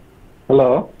 হ্যালো,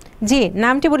 জি,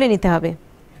 নামটি বলে নিতে হবে।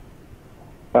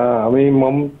 আমি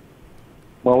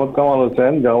মোহাম্মদ কামাল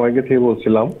হোসেন জামাইকে থেকে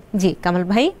বলছিলাম। জি কামাল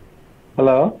ভাই।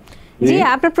 হ্যালো, জি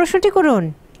আপনার প্রশ্নটি করুন,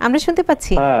 আমরা শুনতে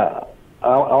পাচ্ছি। হ্যাঁ,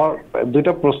 আমার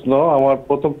দুইটা প্রশ্ন। আমার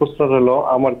প্রথম প্রশ্ন হলো,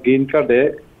 আমার গ্রিন কার্ডে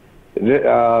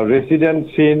রেসিডেন্ট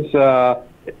সিন্স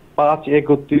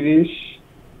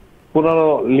 5/31/15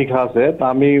 লেখা আছে, তা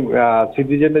আমি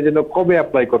সিটিজেনের জন্য কবে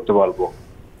অ্যাপ্লাই করতে পারবো?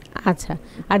 আচ্ছা,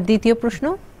 আর দ্বিতীয় প্রশ্ন?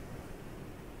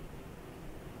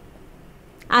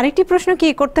 আরেকটি প্রশ্ন কি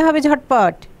করতে হবে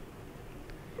ঝটপট?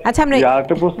 আচ্ছা, আমরা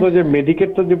আরেকটা প্রশ্ন যে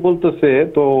মেডিকেটটা যে বলতেছে,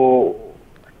 তো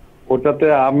ওটাতে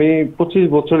আমি 25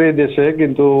 বছরে দেশে,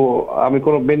 কিন্তু আমি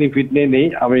কোনো বেনিফিট নেই,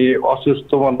 আমি অসুস্থ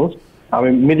মানুষ, আমি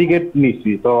মেডিকেট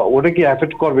নিছি, তো ওটা কি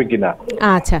এফেক্ট করবে কিনা?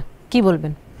 আচ্ছা, কি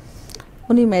বলবেন?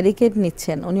 উনি মেডিকেট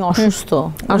নিচ্ছেন, উনি অসুস্থ,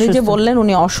 উনি যে বললেন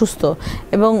উনি অসুস্থ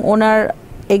এবং ওনার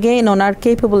এগেইন ওনার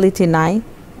কেপেবিলিটি নাই,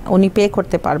 উনি পে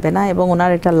করতে পারবে না এবং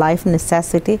ওনার এটা লাইফ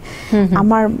নেসেসিটি।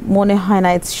 আমার মনে হয় না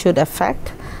it should effect,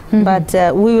 but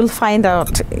we will find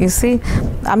out. You C,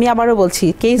 আমি আবারও বলছি,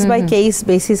 কেস বাই কেস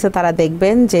বেসিসে তারা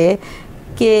দেখবেন যে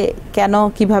কে কেন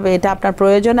কিভাবে এটা আপনার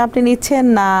প্রয়োজন আপনি নিচ্ছেন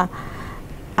না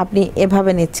আপনি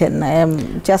এভাবে নিচ্ছেন,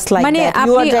 জাস্ট লাইক দ্যাট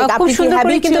ইউ আর আপনি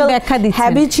কি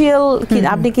হ্যাবিচুয়াল কি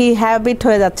আপনি কি হ্যাবিট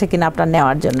হয়ে যাচ্ছে কিনা আপনার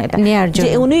নেওয়ার জন্য। এটা যে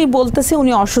উনি বলতেছে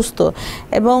উনি অসুস্থ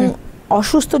এবং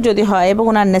অসুস্থ যদি হয় এবং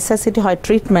ওনার নেসেসিটি হয়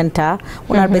ট্রিটমেন্টটা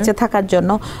ওনার বেঁচে থাকার জন্য,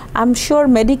 আই এম শিওর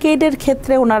মেডিকেডের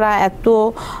ক্ষেত্রে ওনারা এত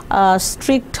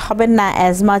স্ট্রিক্ট হবেন না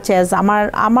অ্যাজ মাচ অ্যাজ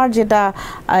আমার যেটা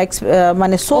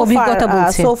মানে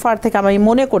সোফার থেকে আমি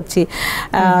মনে করছি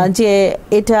যে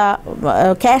এটা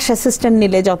ক্যাশ অ্যাসিস্ট্যান্ট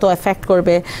নিলে যত এফেক্ট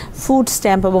করবে, ফুড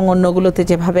স্ট্যাম্প এবং অন্যগুলোতে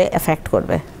যেভাবে এফেক্ট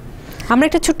করবে। আমরা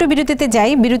একটা ছোট্ট বিরতিতে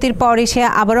যাই, বিরতির পর এসে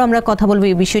আবারও আমরা কথা বলবো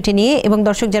এই বিষয়টি নিয়ে এবং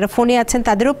দর্শক যারা ফোনে আছেন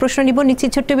তাদেরও প্রশ্ন নিব। নিচ্ছি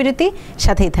ছোট্ট বিরতি,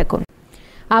 সাথেই থাকুন।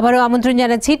 আবারও আমন্ত্রণ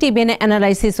জানাচ্ছি টিবিএন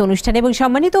অ্যানালাইসিস অনুষ্ঠানে এবং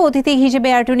সম্মানিত অতিথি হিসেবে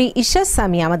অ্যাটর্নি ইশরাত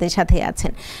সামি আমাদের সাথে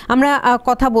আছেন। আমরা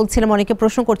কথা বলছিলাম, অনেকে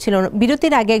প্রশ্ন করছিল,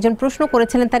 বিরতির আগে একজন প্রশ্ন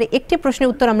করেছিলেন, তার একটি প্রশ্নের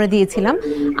উত্তর আমরা দিয়েছিলাম।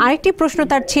 আরেকটি প্রশ্ন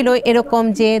তার ছিল এরকম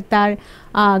যে তার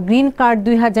গ্রিন কার্ড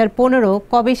 2015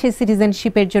 কবে সে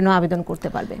সিটিজেনশিপের জন্য আবেদন করতে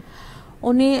পারবে?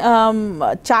 উনি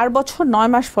 4 বছর 9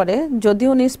 মাস পরে, যদি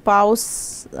উনি স্পাউস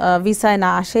ভিসায় না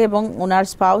আসে এবং ওনার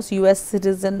স্পাউস ইউএস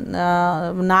সিটিজেন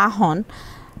না হন,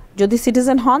 যদি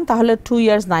সিটিজেন হন তাহলে 2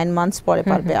 ইয়ার্স 9 মান্থস পরে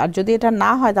পারবে, আর যদি এটা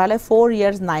না হয় তাহলে 4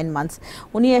 ইয়ার্স 9 মান্থস।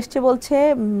 উনি এসছে বলছে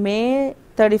মে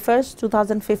 31,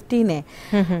 2015-এ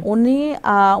উনি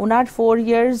ওনার 4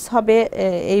 ইয়ার্স হবে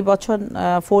এই বছর,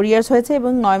 4 ইয়ার্স হয়েছে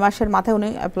এবং 9 মাসের মাথায় উনি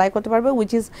অ্যাপ্লাই করতে পারবে,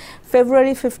 উইচ ইজ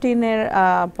ফেব্রুয়ারি 15-এর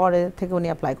পরে থেকে উনি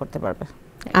অ্যাপ্লাই করতে পারবে।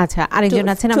 আচ্ছা, আরেকজন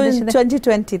আছেন আমাদের সাথে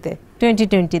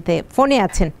 2020-তে ফোনে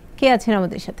আছেন। কে আছেন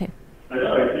আমাদের সাথে?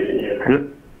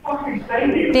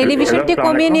 টেলিভিশনটি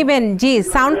কমিয়ে নেবেন। জি,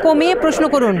 সাউন্ড কমিয়ে প্রশ্ন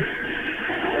করুন।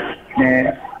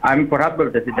 আমি ফরহাদ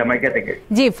বলতেছি জামাইকা থেকে।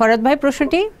 জি ফরহাদ ভাই,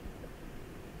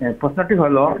 প্রশ্নটি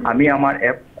হলো, আমি আমার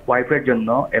ওয়াইফের জন্য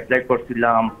অ্যাপ্লাই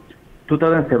করছিলাম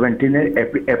 2017-এর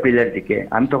এপ্রিলের দিকে,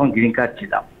 আমি তখন গ্রিন কার্ড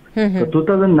ছিলাম। তো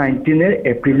 2019-এর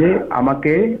এপ্রিলে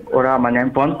আমাকে ওরা, মানে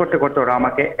আমি ফোন করতে করতে ওরা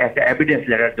আমাকে একটা এভিডেন্স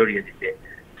লেটার জড়িয়ে দিতে।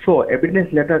 সো এভিডেন্স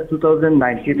লেটার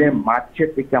 2019-এর মার্চের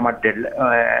দিকে আমার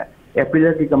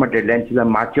এপ্রিলের দিকে আমার ডেডলাইন ছিল,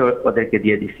 মার্চে ওদেরকে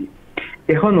দিয়ে দিছি।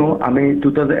 এখনো আমি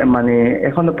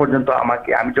এখনো পর্যন্ত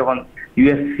আমি যখন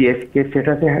ইউএসসিএসকে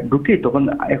সেটাতে ঢুকি তখন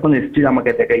এখন স্টিল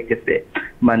আমাকে দেখাইতেছে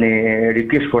মানে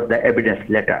request for the evidence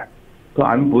letter. তো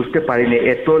আমি বুঝতে পারিনি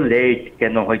এত লেট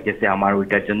কেন হইতেছে আমার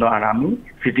ওইটার জন্য, আর আমি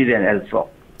সিটিজেন অলসো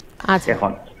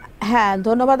এখন। হ্যাঁ,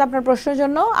 ধন্যবাদ আপনার প্রশ্নের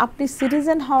জন্য। আপনি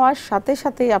সিটিজেন হওয়ার সাথে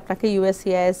সাথেই আপনাকে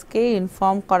ইউএসসিআইএসকে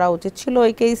ইনফর্ম করা উচিত ছিল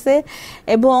এই কেসে,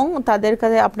 এবং তাদের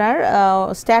কাছে আপনার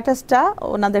স্ট্যাটাসটা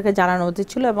ওনাদেরকে জানানো উচিত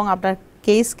ছিল এবং আপনার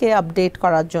কেসকে আপডেট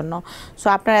করার জন্য। সো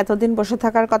আপনার এতদিন বসে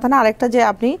থাকার কথা না। আরেকটা যে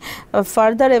আপনি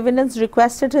ফার্দার এভিডেন্স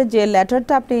রিকোয়েস্টেডের যে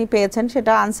লেটারটা আপনি পেয়েছেন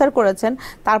সেটা আনসার করেছেন,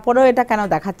 তারপরেও এটা কেন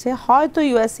দেখাচ্ছে? হয়তো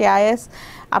ইউএসসিআইএস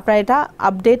আপনার এটা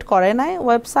আপডেট করে নাই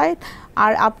ওয়েবসাইট,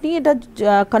 আর আপনি এটা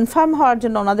কনফার্ম হওয়ার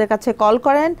জন্য ওনাদের কাছে কল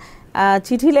করেন,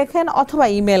 চিঠি লেখেন অথবা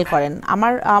ইমেল করেন।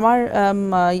 আমার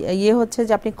ইয়ে হচ্ছে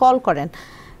যে আপনি কল করেন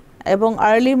এবং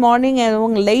আর্লি মর্নিং এবং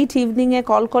লেট ইভিনিং এ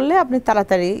কল করলে আপনি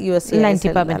তাড়াতাড়ি ইউএসসিআইএস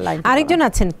পাবেন। আরেকজন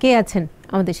আছেন, কে আছেন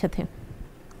আমাদের সাথে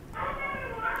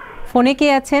ফোনে? কে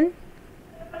আছেন?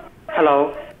 হ্যালো,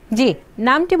 জি,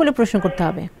 নামটি বলে প্রশ্ন করতে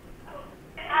হবে।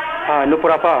 হ্যাঁ,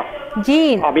 নুপুর আপা। জি,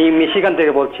 আমি মিশিগান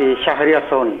থেকে বলছি, শাহরিয়ার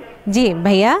সোন। জি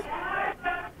ভাইয়া,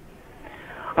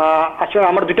 আসলে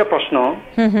আমার দুইটা প্রশ্ন।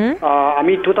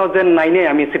 আমি 2009-এ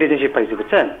আমি সিটিজেনশিপ পাইছি,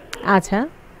 বুঝছেন? আচ্ছা।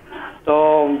 তো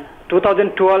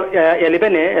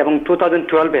 2011-এ এবং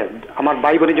 2012-এ আমার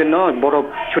ভাই বোনের জন্য, বড়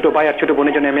ছোট ভাই আর ছোট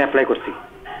বোনের জন্য আমি অ্যাপ্লাই করছি।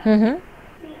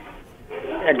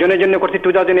 একজনের জন্য করছি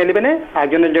 2011-এ,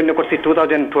 আরেকজনের জন্য করছি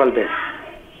 2012-এ।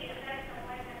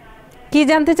 কি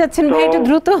জানতে চাচ্ছেন ভাই, একটু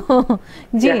দ্রুত?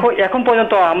 জি, এখন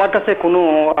পর্যন্ত আমার কাছে কোনো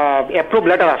অ্যাপ্রুভ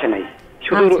লেটার আসে নাই,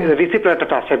 শুধু রিসিপ্ট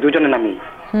লেটারটা আছে দুজনের নামে।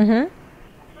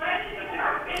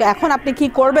 এখন আপনি কি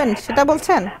করবেন সেটা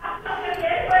বলছেন?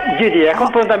 জি জি, এখন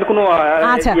পর্যন্ত আমি কোনো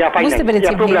বুঝতে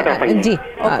পেরেছি। জি,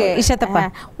 ওকে। ইশাতাপা,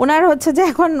 ওনার হচ্ছে যে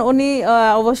এখন উনি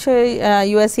অবশ্যই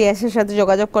ইউএসসিআইএস এর সাথে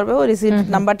যোগাযোগ করবে, ওই রিসিপ্ট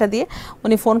নাম্বারটা দিয়ে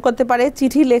উনি ফোন করতে পারে।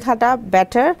 চিঠি লেখাটা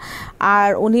বেটার। আর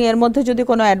উনি এর মধ্যে যদি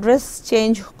কোনো অ্যাড্রেস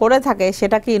চেঞ্জ করে থাকে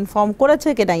সেটাকে ইনফর্ম করেছে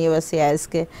কিনা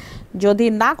ইউএসসিআইএসকে। যদি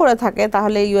না করে থাকে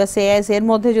তাহলে ইউএসসিআইএস এর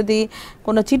মধ্যে যদি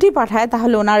কোনো চিঠি পাঠায়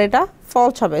তাহলে ওনার এটা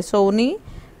ফলস হবে। সো উনি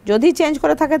যদি চেঞ্জ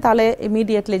করে থাকে তাহলে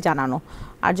ইমিডিয়েটলি জানানো,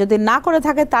 আর যদি না করে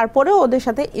থাকে তারপরেও ওদের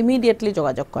সাথে ইমিডিয়েটলি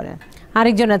যোগাযোগ করেন।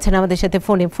 আরেকজন আছেন আমাদের সাথে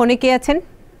ফোনে। ফোনে কে আছেন?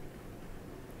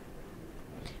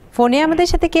 ফোনে আমাদের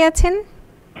সাথে কে আছেন?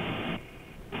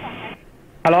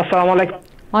 হ্যালো, আসসালামু আলাইকুম।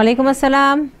 ওয়ালাইকুম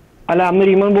আসসালাম। আলা, আমি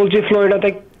রিমন বলছি ফ্লোরিডা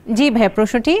থেকে। জি ভাই,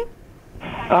 প্রশ্নটি?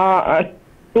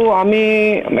 তো আমি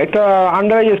একটা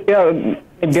আন্ডার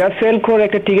বিয়ার সেল করে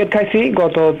একটা টিকিট খাইছি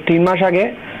গত 3 মাস আগে,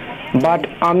 বাট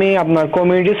আমি আপনার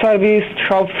কমিউনিটি সার্ভিস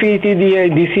সব ফি দিয়ে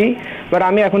দিছি, বাট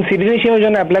আমি এখন সিটিজেনশিপের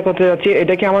জন্য অ্যাপ্লাই করতে যাচ্ছি।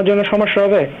 এটা কি আমার জন্য সমস্যা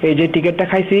হবে? এই যে টিকিটটা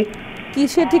খাইছি।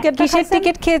 কিসের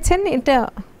টিকিট খেয়েছেন এটা?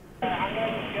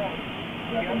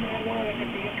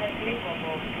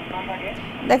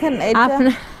 দেখেন,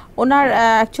 ওনার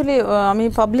অ্যাকচুয়ালি আমি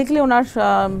পাবলিকলি ওনার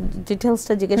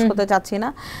ডিটেলসটা জিজ্ঞেস করতে চাচ্ছি না।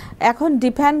 এখন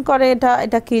ডিপেন্ড করে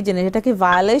এটা কি জিনিস, এটা কি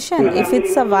violation. If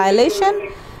it's a violation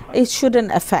it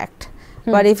shouldn't affect,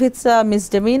 but if it's a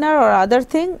misdemeanor or other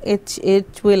thing it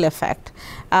will affect.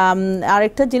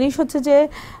 আরেকটা জিনিস হচ্ছে যে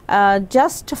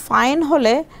জাস্ট ফাইন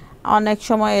হলে অনেক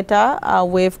সময় এটা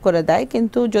ওয়েভ করে দেয়,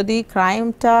 কিন্তু যদি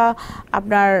ক্রাইমটা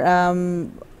আপনার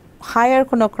হায়ার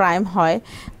কোনো ক্রাইম হয়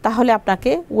তাহলে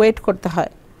আপনাকে ওয়েট করতে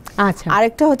হয়। আচ্ছা,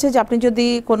 আরেকটা হচ্ছে যে আপনি যদি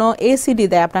কোনো এসিডি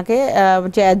দেয় আপনাকে,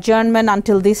 যে অ্যাডজার্নমেন্ট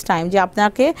আনটিল দিস টাইম, যে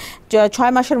আপনাকে 6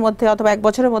 মাসের মধ্যে অথবা 1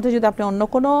 বছরের মধ্যে যদি আপনি অন্য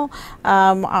কোনো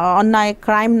অন্যায়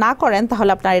ক্রাইম না করেন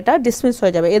তাহলে আপনার এটা ডিসমিস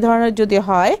হয়ে যাবে। এ ধরনের যদি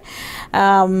হয়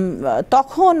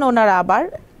তখন ওনারা আবার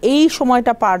এই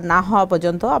সময়টা পার না হওয়া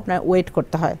পর্যন্ত আপনার ওয়েট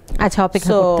করতে হয়। আচ্ছা,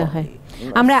 অপেক্ষা করতে হয়।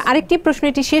 আমরা আরেকটি প্রশ্ন,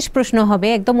 এটি শেষ প্রশ্ন হবে,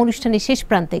 একদম অনুষ্ঠানের শেষ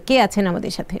প্রান্তে। কে আছেন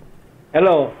আমাদের সাথে?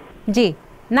 হ্যালো। জি,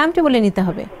 নামটি বলে নিতে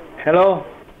হবে। হ্যালো,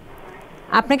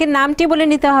 আপনাকে নামটি বলে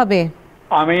নিতে হবে।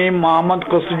 আমি মোহাম্মদ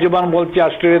কসুজ্জামান বলছি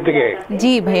অস্ট্রেলিয়া থেকে।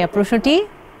 জি ভাইয়া, প্রশ্নটি?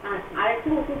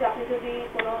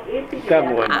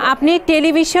 আপনি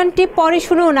টেলিভিশনটি পরে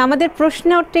শুনুন, আমাদের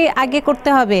প্রশ্নটি আগে করতে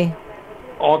হবে।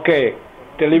 ওকে,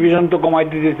 টেলিভিশন তো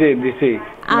কমাইতে দিছি।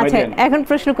 আচ্ছা, এখন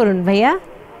প্রশ্ন করুন ভাইয়া।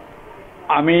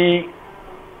 আমি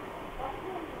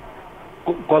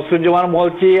কসুজ্জামান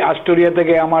বলছি অস্ট্রেলিয়া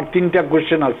থেকে। আমার 3টা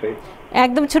কোশ্চেন আছে,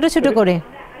 একদম ছোট ছোট করে।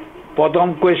 প্রথম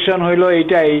কোয়েশ্চেন হইল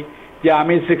এইটাই যে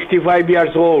আমি 65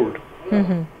 ইয়ার্স ওল্ড।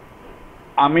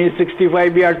 আমি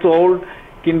 65 ইয়ার্স ওল্ড,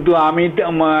 কিন্তু আমি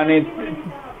মানে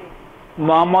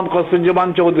মোহাম্মদ কসুজ্জামান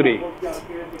চৌধুরী।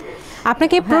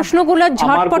 আপনাকে প্রশ্নগুলো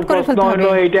ঝটপট করে ফেলতে হবে। আমার প্রশ্ন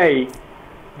হলো এইটাই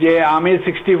যে আমি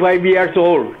 65 years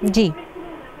old. G,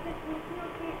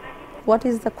 what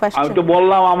is the question? আমি তো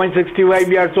বললাম আমি 65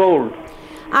 ইয়ার্স ওল্ড।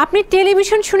 আপনি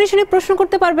টেলিভিশন শুনে শুনে প্রশ্ন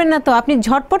করতে পারবেন না তো, আপনি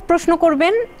ঝটপট প্রশ্ন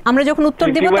করবেন, আমরা যখন উত্তর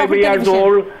দেব তখন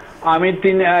টেলিভিশন। আমি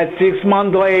 6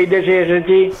 মান্থ হয় এই দেশে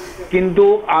এসেছি, কিন্তু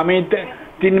আমি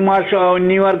 3 মাস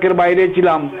নিউ ইয়র্কের বাইরে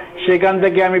ছিলাম, সেখান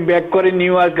থেকে আমি ব্যাক করে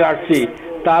নিউ ইয়র্কে আসছি।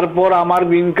 তারপর আমার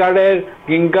green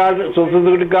card, social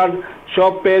security card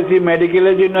সব পেয়েছি,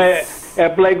 মেডিকেলের জন্য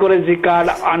অ্যাপ্লাই করেছি, কার্ড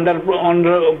আন্ডার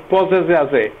প্রসেসে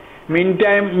আছে।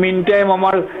 মিন টাইম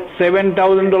আমার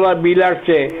 $7,000 বিল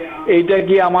আসছে। এইটা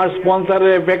কি আমার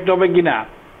স্পন্সরের এফেক্ট হবে কিনা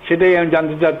সেটাই আমি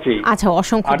জানতে চাচ্ছি। আচ্ছা,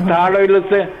 অসংখ্য ধন্যবাদ। আর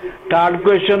থার্ড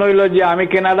কোয়েশ্চেন হইল যে আমি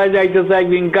কানাডায় যাইতে চাই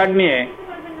গ্রিন কার্ড নিয়ে।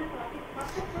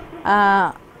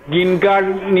 গ্রিন কার্ড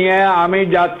নিয়ে আমি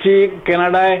যাচ্ছি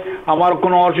কানাডায়, আমার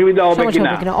কোনো অসুবিধা হবে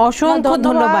কিনা? অসংখ্য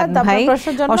ধন্যবাদ ভাই,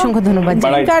 অসংখ্য ধন্যবাদ।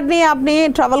 গ্রিন কার্ড নিয়ে আপনি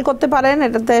ট্রাভেল করতে পারেন,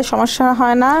 এটাতে সমস্যা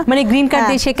হয় না, মানে গ্রিন কার্ড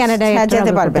দিয়ে সে কানাডায়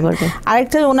যেতে পারবেন।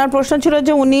 আরেকটা ওনার প্রশ্ন ছিল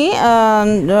যে উনি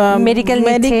মেডিকেল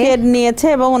নিয়েছে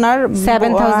এবং ওনার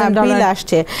 $7,000 বিল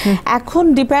আসছে। এখন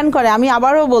ডিপেন্ড করে, আমি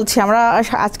আবারও বলছি, আমরা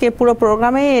আজকে পুরো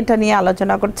প্রোগ্রামে এটা নিয়ে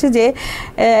আলোচনা করছি যে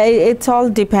ইটস অল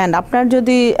ডিপেন্ড। আপনার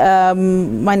যদি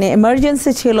মানে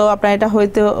এমার্জেন্সি ছিল হলো, আপনার এটা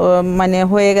হয়তো মানে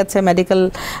হয়ে গেছে মেডিকেল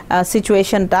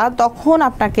সিচুয়েশনটা, তখন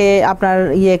আপনাকে আপনার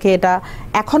ইয়েকে এটা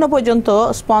এখনো পর্যন্ত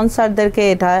স্পন্সরদেরকে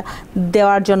এটা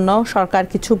দেওয়ার জন্য সরকার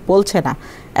কিছু বলছে না,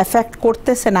 এফেক্ট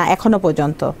করতেছে না এখনো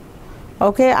পর্যন্ত।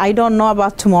 ওকে, I don't know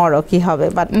about tomorrow কি হবে,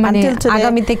 বাট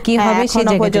আগামীতে কি হবে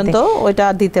সেটা পর্যন্ত ওইটা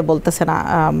দিতে বলতেছে না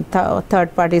থার্ড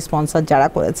পার্টি স্পন্সর যারা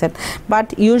করেছেন। বাট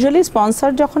ইউজুয়ালি স্পন্সর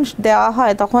যখন দেওয়া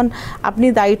হয় তখন আপনি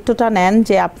দায়িত্বটা নেন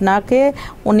যে আপনাকে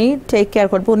উনি টেক কেয়ার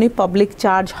করবে, উনি পাবলিক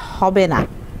চার্জ হবে না।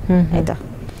 এটা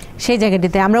সেই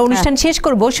জায়গাটিতে আমরা অনুষ্ঠান শেষ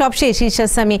করব। সব শেষ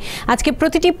ইশাসামি, আজকে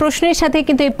প্রতিটি প্রশ্নের সাথে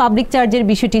কিন্তু এই পাবলিক চার্জের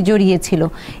বিষয়টি জড়িয়ে ছিল,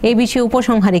 এই বিষয়ে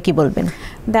উপসংহারে কি বলবেন?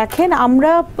 দেখেন,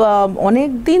 আমরা অনেক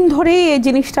দিন ধরেই এই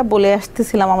জিনিসটা বলে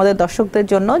আসতেছিলাম আমাদের দর্শকদের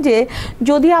জন্য যে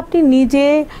যদি আপনি নিজে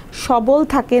সবল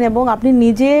থাকেন এবং আপনি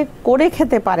নিজে করে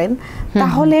খেতে পারেন,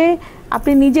 তাহলে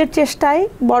আপনি নিজের চেষ্টায়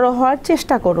বড় হওয়ার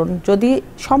চেষ্টা করুন যদি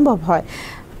সম্ভব হয়।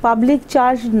 পাবলিক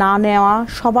চার্জ না নেওয়া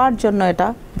সবার জন্য এটা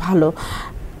ভালো,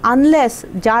 আনলেস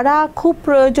যারা খুব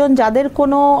প্রয়োজন, যাদের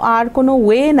কোনো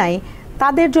ওয়ে নাই,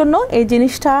 তাদের জন্য এই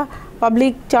জিনিসটা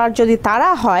পাবলিক চার্জ যদি তারা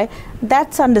হয়,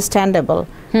 দ্যাটস আন্ডারস্ট্যান্ডেবল।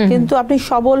 কিন্তু আপনি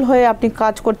সবল হয়ে আপনি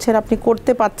কাজ করছেন, আপনি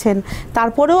করতে পাচ্ছেন,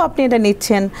 তারপরেও আপনি এটা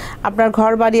নিচ্ছেন, আপনার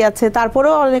ঘর বাড়ি আছে,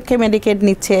 তারপরেও অনেকে মেডিকেড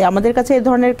নিচ্ছে। আমাদের কাছে এই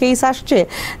ধরনের কেস আসছে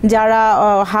যারা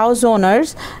হাউস ওনার্স,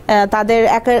 তাদের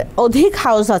অধিক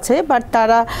হাউস আছে, বাট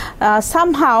তারা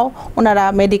সামহাও ওনারা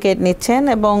মেডিকেড নিচ্ছেন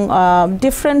এবং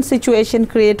ডিফারেন্ট সিচুয়েশন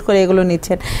ক্রিয়েট করে এগুলো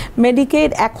নিচ্ছেন। মেডিকেড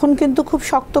এখন কিন্তু খুব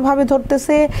শক্তভাবে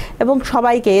ধরতেছে এবং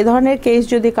সবাইকে, এই ধরনের কেস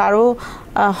যদি কারো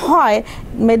হয়,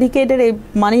 মেডিকেডের এই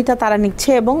মানিটা তারা নিচ্ছে।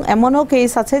 এবং এমনও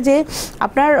কেস আছে যে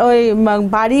আপনার ওই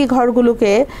বাড়ি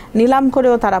ঘরগুলোকে নিলাম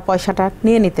করেও তারা পয়সাটা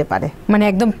নিয়ে নিতে পারে, মানে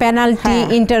একদম পেনাল্টি,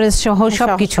 ইন্টারেস্ট সহ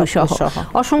সবকিছু সহ।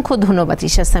 অসংখ্য ধন্যবাদ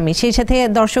ইশাসামি। সেই সাথে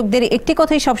দর্শকদের একটি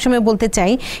কথাই সবসময় বলতে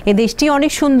চাই, এ দেশটি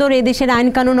অনেক সুন্দর, এদেশের আইন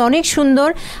কানুন অনেক সুন্দর।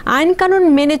 আইন কানুন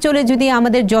মেনে চলে যদি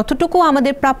আমাদের যতটুকু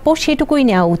আমাদের প্রাপ্য সেটুকুই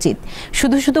নেওয়া উচিত।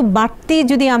 শুধু শুধু বাড়তি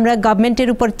যদি আমরা গভর্নমেন্টের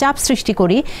উপর চাপ সৃষ্টি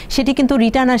করি, সেটি কিন্তু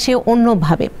রিটার্ন আসে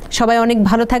অন্যভাবে। সবাই অনেক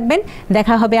ভালো থাকবেন,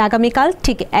 দেখা হবে আগামীকাল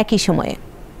ঠিক একই সময়ে।